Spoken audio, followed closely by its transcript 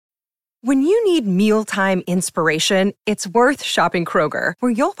When you need mealtime inspiration, it's worth shopping Kroger,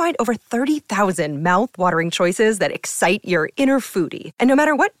 where you'll find over 30,000 mouth-watering choices that excite your inner foodie. And no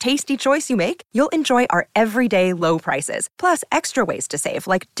matter what tasty choice you make, you'll enjoy our everyday low prices, plus extra ways to save,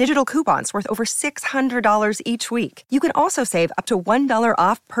 like digital coupons worth over $600 each week. You can also save up to $1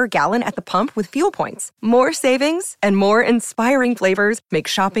 off per gallon at the pump with fuel points. More savings and more inspiring flavors make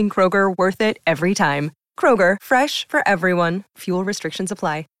shopping Kroger worth it every time. Kroger, fresh for everyone. Fuel restrictions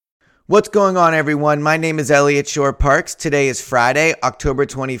apply. What's going on, everyone? My name is Elliot Shore Parks. Today is Friday, October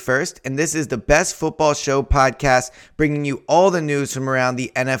 21st, and this is the Best Football Show podcast, bringing you all the news from around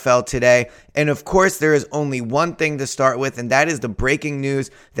the NFL today. And of course, there is only one thing to start with, and that is the breaking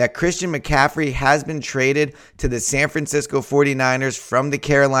news that Christian McCaffrey has been traded to the San Francisco 49ers from the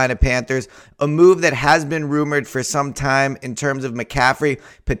Carolina Panthers, a move that has been rumored for some time in terms of McCaffrey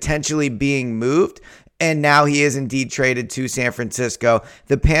potentially being moved. And now he is indeed traded to San Francisco.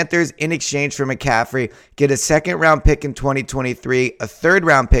 The Panthers, in exchange for McCaffrey, get a second-round pick in 2023, a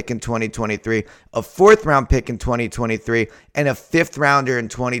third-round pick in 2023, a fourth-round pick in 2023, and a fifth-rounder in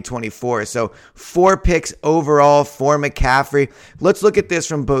 2024. So 4 picks overall for McCaffrey. Let's look at this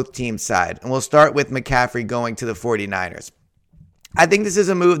from both teams' side, and we'll start with McCaffrey going to the 49ers. I think this is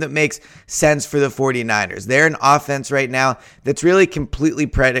a move that makes sense for the 49ers. They're an offense right now that's really completely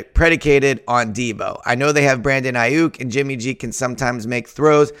predicated on Debo. I know they have Brandon Ayuk and Jimmy G can sometimes make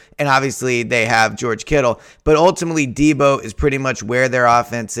throws, and obviously they have George Kittle, but ultimately Debo is pretty much where their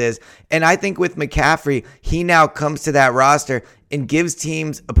offense is. And I think with McCaffrey, he now comes to that roster and gives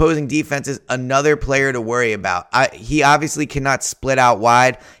teams, opposing defenses, another player to worry about. He obviously cannot split out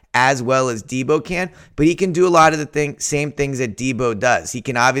wide as well as Debo can, but he can do a lot of the same things that Debo does. He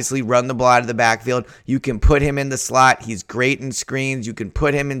can obviously run the ball out of the backfield. You can put him in the slot. He's great in screens. You can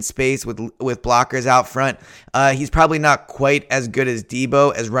put him in space with blockers out front. He's probably not quite as good as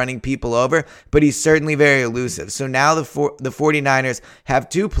Debo as running people over, but he's certainly very elusive. So now the 49ers have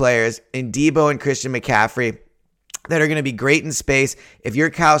 2 players in Debo and Christian McCaffrey that are going to be great in space. If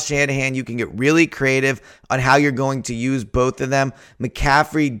you're Kyle Shanahan, you can get really creative on how you're going to use both of them.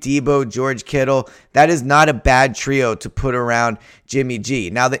 McCaffrey, Debo, George Kittle, that is not a bad trio to put around Jimmy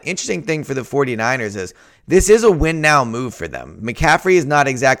G. Now, the interesting thing for the 49ers is this is a win-now move for them. McCaffrey is not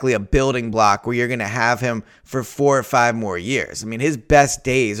exactly a building block where you're going to have him for 4 or 5 more years. I mean, his best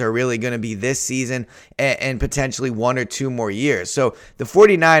days are really going to be this season and potentially 1 or 2 more years. So the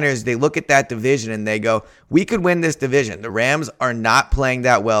 49ers, they look at that division and they go, we could win this division. The Rams are not playing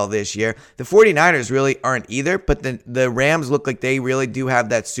that well this year. The 49ers really aren't either, but the Rams look like they really do have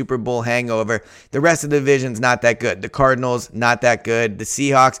that Super Bowl hangover. The rest of the division's not that good. The Cardinals, not that good. The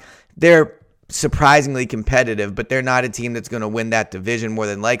Seahawks, they're surprisingly competitive, but they're not a team that's going to win that division more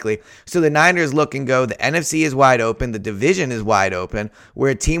than likely. So the Niners look and go, the NFC is wide open, the division is wide open.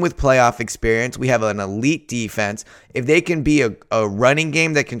 We're a team with playoff experience. We have an elite defense. If they can be a running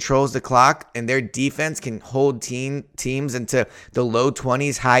game that controls the clock and their defense can hold teams into the low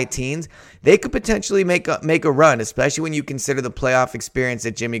 20s, high teens, they could potentially make a run, especially when you consider the playoff experience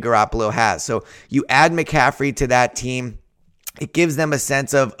that Jimmy Garoppolo has. So you add McCaffrey to that team. It gives them a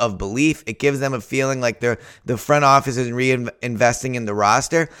sense of belief. It gives them a feeling like the front office is reinvesting in the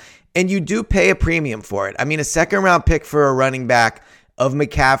roster. And you do pay a premium for it. I mean, a second-round pick for a running back of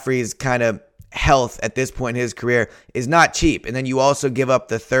McCaffrey's kind of health at this point in his career is not cheap. And then you also give up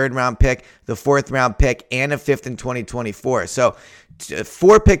the 3rd-round pick, the 4th-round pick, and a 5th in 2024. So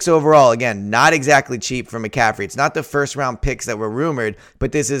 4 picks overall, again, not exactly cheap for McCaffrey. It's not the first-round picks that were rumored,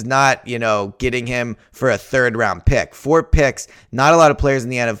 but this is not, getting him for a 3rd-round pick. 4 picks, not a lot of players in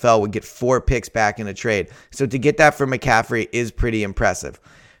the NFL would get 4 picks back in a trade. So to get that for McCaffrey is pretty impressive.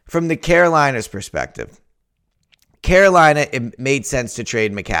 From the Carolinas' perspective, Carolina, it made sense to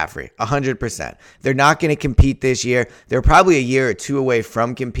trade McCaffrey, 100%. They're not going to compete this year. They're probably a year or 2 away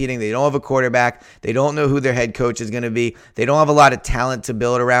from competing. They don't have a quarterback. They don't know who their head coach is going to be. They don't have a lot of talent to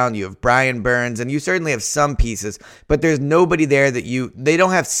build around. You have Brian Burns, and you certainly have some pieces, but there's nobody there they don't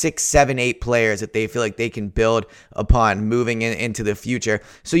have 6, 7, 8 players that they feel like they can build upon moving into the future.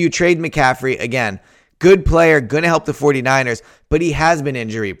 So you trade McCaffrey, again, good player, going to help the 49ers, but he has been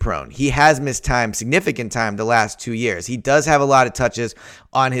injury prone. He has missed time, significant time the last 2 years. He does have a lot of touches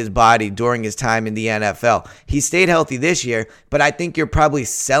on his body during his time in the NFL. He stayed healthy this year, but I think you're probably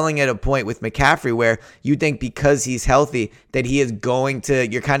selling at a point with McCaffrey where you think because he's healthy that he is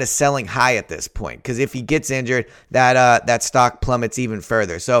you're kind of selling high at this point. Because if he gets injured, that stock plummets even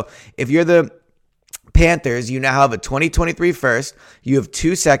further. So if you're the Panthers, you now have a 2023 first, you have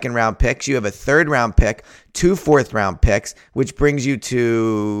 2 second-round picks, you have a 3rd-round pick, 2 4th-round picks, which brings you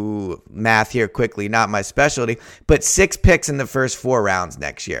to math here quickly, not my specialty, but 6 picks in the first 4 rounds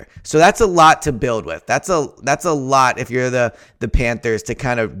next year. So that's a lot to build with. That's a lot if you're the Panthers to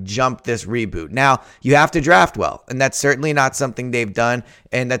kind of jump this reboot. Now, you have to draft well, and that's certainly not something they've done,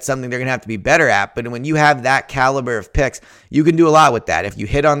 and that's something they're going to have to be better at. But when you have that caliber of picks, you can do a lot with that. If you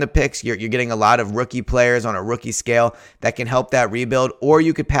hit on the picks, you're getting a lot of rookie players on a rookie scale that can help that rebuild, or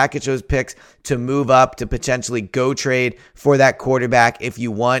you could package those picks to move up to potentially go trade for that quarterback if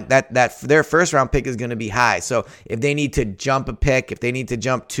you want. That their first round pick is going to be high. So if they need to jump a pick, if they need to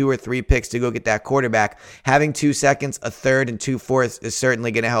jump 2 or 3 picks to go get that quarterback, having 2 seconds, a third, and 2 fourths is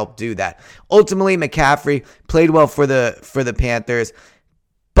certainly going to help do that. Ultimately, McCaffrey played well for the Panthers,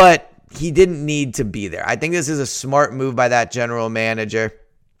 but he didn't need to be there. I think this is a smart move by that general manager.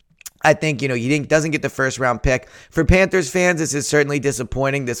 I think, he doesn't get the first round pick. For Panthers fans, this is certainly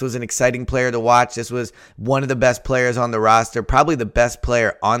disappointing. This was an exciting player to watch. This was one of the best players on the roster, probably the best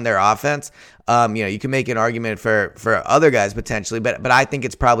player on their offense. You can make an argument for other guys potentially, but I think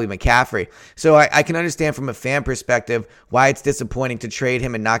it's probably McCaffrey. So I can understand from a fan perspective why it's disappointing to trade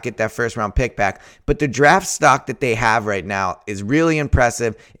him and not get that first round pick back. But the draft stock that they have right now is really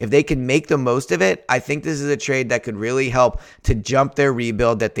impressive. If they can make the most of it, I think this is a trade that could really help to jump their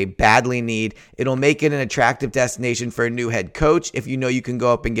rebuild that they badly need. It'll make it an attractive destination for a new head coach if you can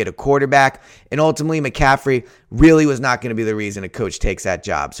go up and get a quarterback. And ultimately, McCaffrey really was not going to be the reason a coach takes that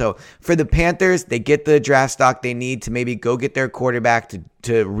job. So for the Panthers, they get the draft stock they need to maybe go get their quarterback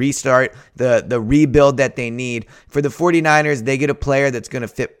to restart the rebuild that they need. For the 49ers, they get a player that's going to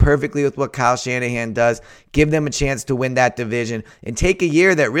fit perfectly with what Kyle Shanahan does, give them a chance to win that division, and take a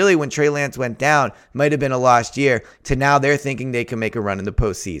year that really, when Trey Lance went down, might have been a lost year, to now they're thinking they can make a run in the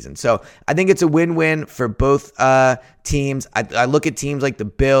postseason. So I think it's a win-win for both teams. I look at teams like the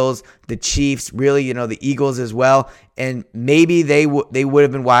Bills, the Chiefs, really, the Eagles as well, and maybe they would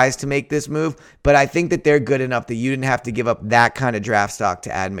have been wise to make this move, but I think that they're good enough that you didn't have to give up that kind of draft stock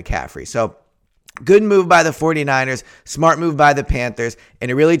to add McCaffrey. So good move by the 49ers, smart move by the Panthers,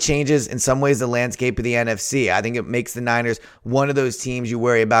 and it really changes in some ways the landscape of the NFC. I think it makes the Niners one of those teams you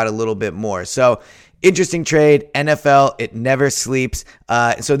worry about a little bit more. So interesting trade. NFL, it never sleeps.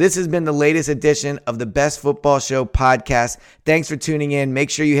 So this has been the latest edition of the Best Football Show podcast. Thanks for tuning in. Make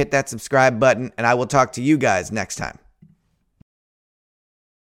sure you hit that subscribe button, and I will talk to you guys next time.